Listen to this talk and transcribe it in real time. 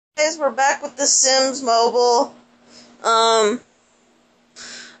Guys, we're back with The Sims Mobile. I'm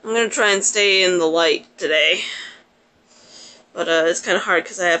gonna try and stay in the light today. But, it's kind of hard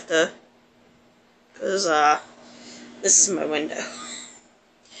because I have to... Because, this is my window.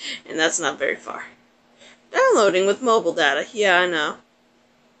 And that's not very far. Downloading with mobile data. Yeah, I know.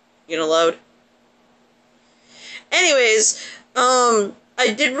 You gonna load? Anyways, I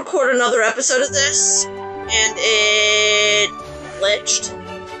did record another episode of this, and it glitched.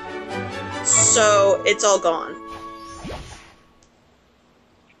 So, it's all gone.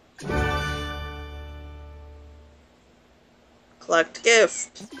 Collect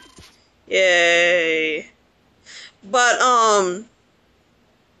gift. Yay. But,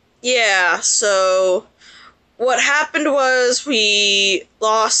 yeah, so, what happened was we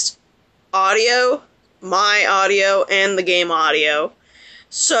lost audio, my audio, and the game audio.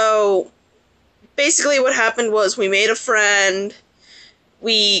 So, basically what happened was we made a friend,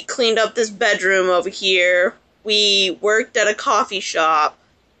 we cleaned up this bedroom over here, we worked at a coffee shop.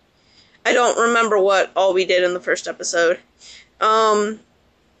 I don't remember what all we did in the first episode.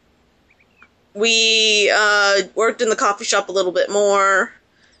 We worked in the coffee shop a little bit more,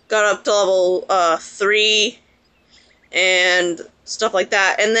 got up to level 3, and stuff like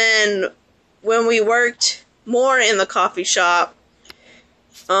that. And then when we worked more in the coffee shop,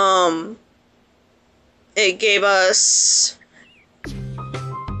 it gave us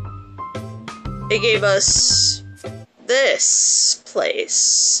this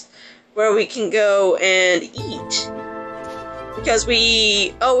place where we can go and eat. Because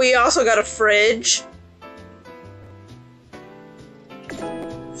we also got a fridge.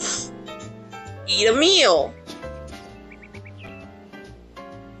 Eat a meal.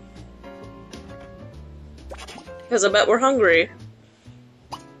 Because I bet we're hungry.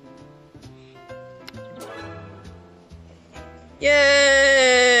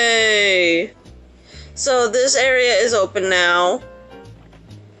 Yay! So this area is open now.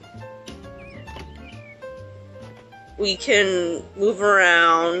 We can move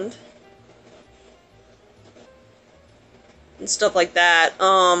around and stuff like that.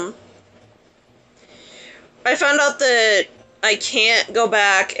 I found out that I can't go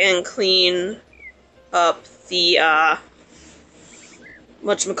back and clean up the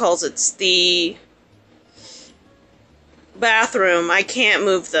whatchamacallits, the bathroom. I can't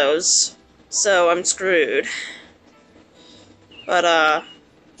move those, so I'm screwed. But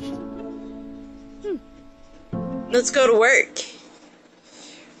let's go to work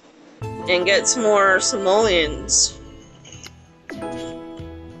and get some more simoleons.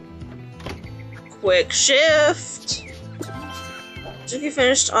 Quick shift. Should be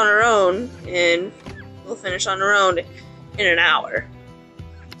finished on our own, and we'll finish on our own in an hour.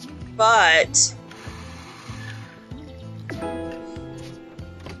 But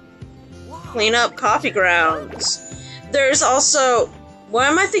clean up coffee grounds. There's also... Why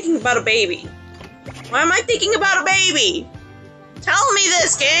am I thinking about a baby? Why am I thinking about a baby? Tell me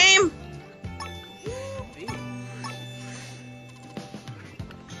this, game!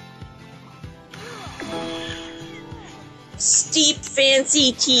 Steep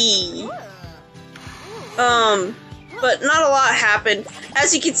fancy tea. But not a lot happened.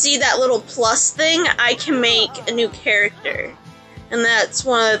 As you can see, that little plus thing, I can make a new character. And that's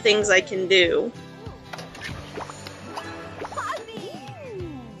one of the things I can do.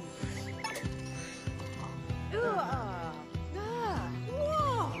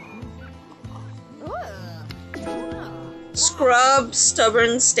 Scrub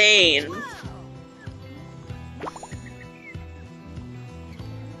stubborn stain.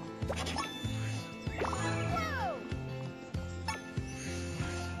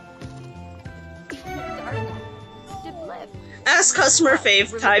 Ask customer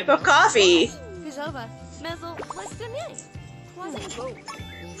fave type of coffee.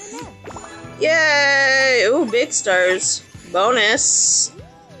 Yay! Ooh, big stars. Bonus.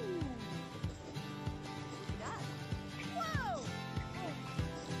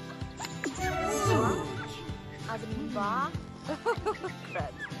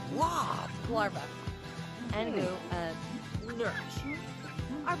 Larva. Angu, nourish.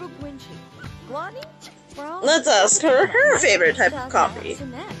 Let's ask her her favorite type of coffee.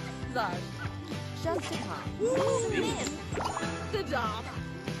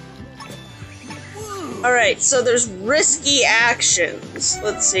 Alright, so there's risky actions.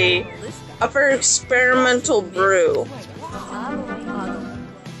 Let's see. Upper experimental brew.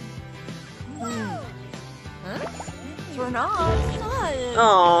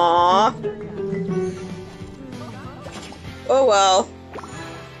 Aww. Oh well.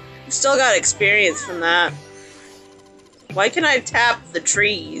 Still got experience from that. Why can I tap the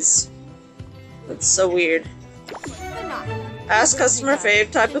trees? That's so weird. Ask customer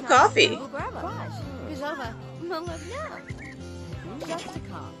fave type of coffee.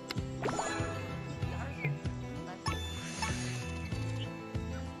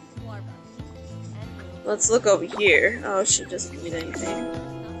 Let's look over here. Oh, she doesn't need anything.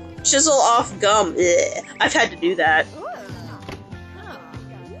 Chisel off gum. Ugh. I've had to do that.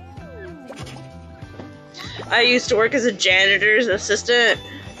 I used to work as a janitor's assistant.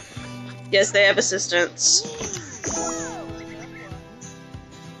 Yes, they have assistants.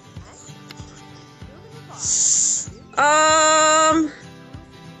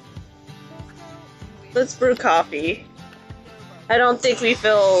 Let's brew coffee. I don't think we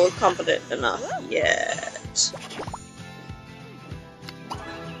feel competent enough yet.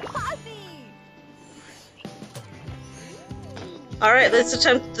 Alright, let's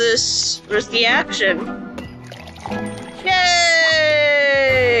attempt this risky action. Yay!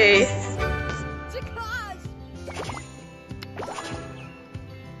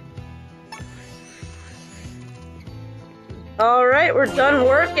 Alright, we're done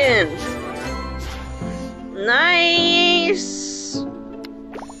working. Nice!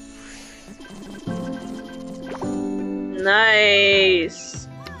 Nice!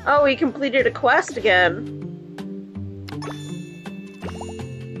 Oh, we completed a quest again.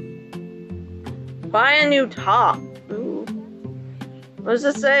 Buy a new top. Ooh. What does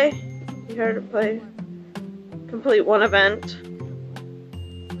it say? You heard it play. Complete one event.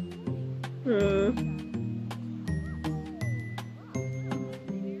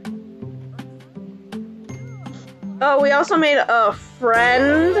 Oh, we also made a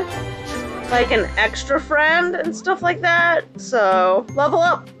friend. Like an extra friend and stuff like that. So, level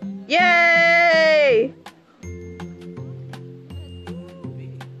up. Yay!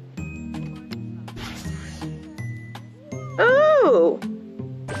 Ooh!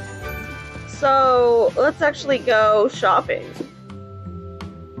 So, let's actually go shopping.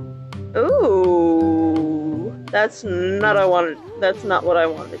 Ooh! That's not what I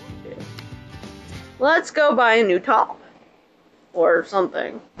wanted to do. Let's go buy a new top. Or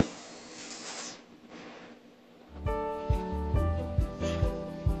something.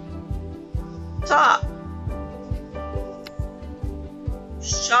 Top!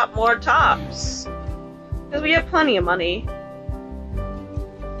 Shop more tops. Because we have plenty of money.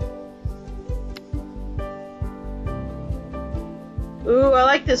 Ooh, I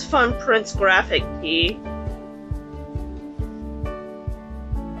like this fun Prince graphic tee.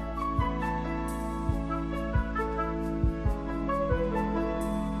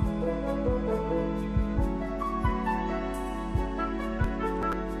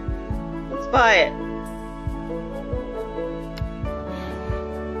 Let's buy it.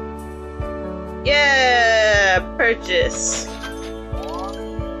 Yeah, purchase.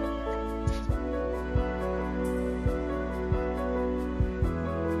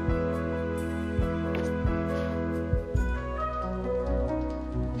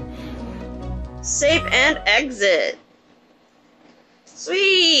 Save and exit.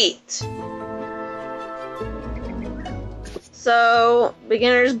 Sweet. So,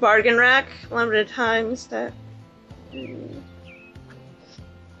 beginner's bargain rack, limited times that.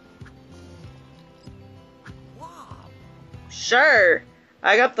 Sure,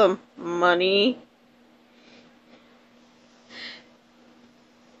 I got the money.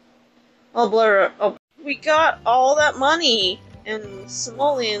 I'll blur it. Oh, we got all that money and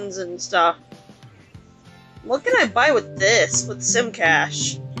simoleons and stuff. What can I buy with this, with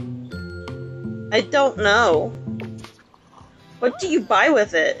Simcash? I don't know. What do you buy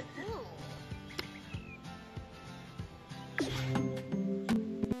with it?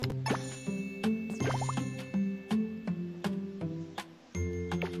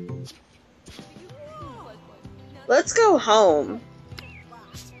 Let's go home.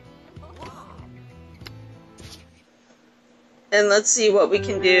 And let's see what we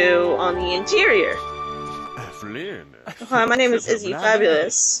can do on the interior. Hi, my name is Izzy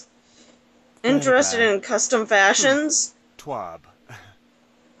Fabulous. Interested in custom fashions?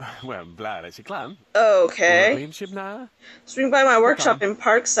 Okay. Swing by my workshop in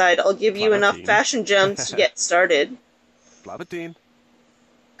Parkside. I'll give you enough fashion gems to get started.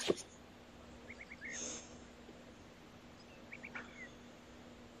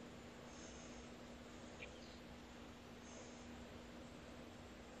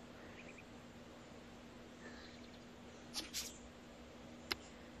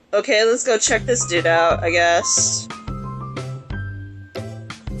 Okay, let's go check this dude out, I guess.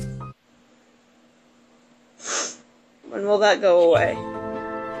 When will that go away?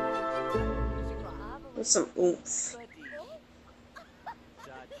 With some oomph.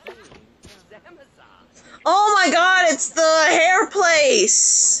 Oh my god, it's the hair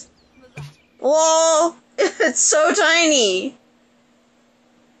place! Whoa, it's so tiny.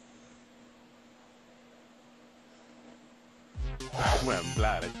 Well,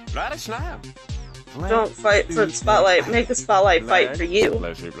 bloody slam. Don't fight for the spotlight, make the spotlight fight for you.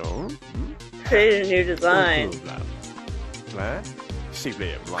 Create a new design.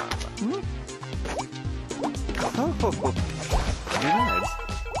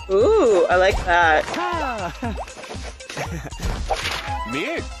 Ooh, I like that.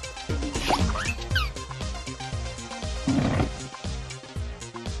 Mir.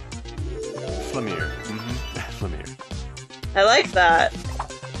 Flamir. Flamir. I like that.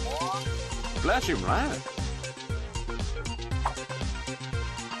 Bless you, right?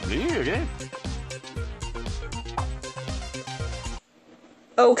 Mir again.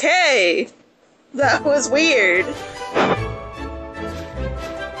 Okay. That was weird.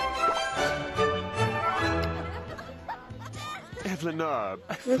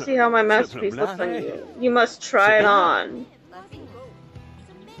 Let me see how my masterpiece looks on you. You must try it on.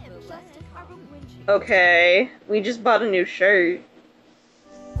 Okay, we just bought a new shirt.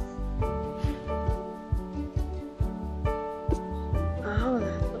 Oh,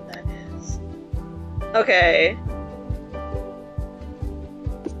 that's what that is. Okay.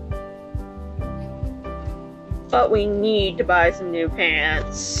 But we need to buy some new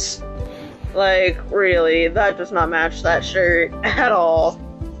pants. Like, really, that does not match that shirt at all.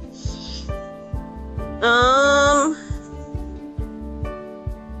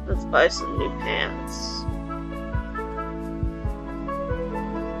 Let's buy some new pants.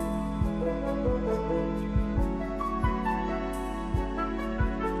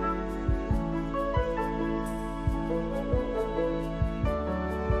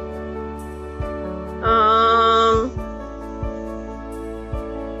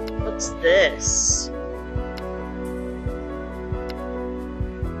 What's this?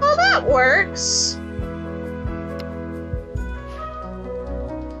 Oh, that works.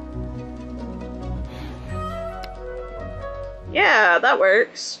 Yeah, that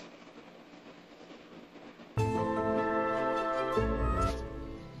works.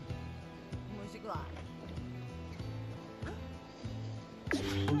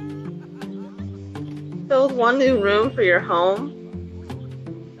 Build one new room for your home.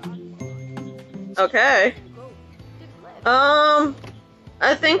 Okay.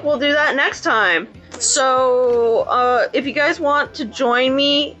 I think we'll do that next time. So, if you guys want to join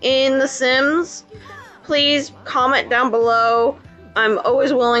me in The Sims, please comment down below. I'm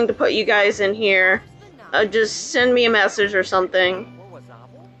always willing to put you guys in here. Just send me a message or something.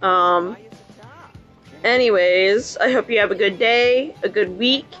 Anyways, I hope you have a good day, a good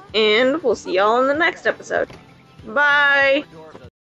week, and we'll see y'all in the next episode. Bye!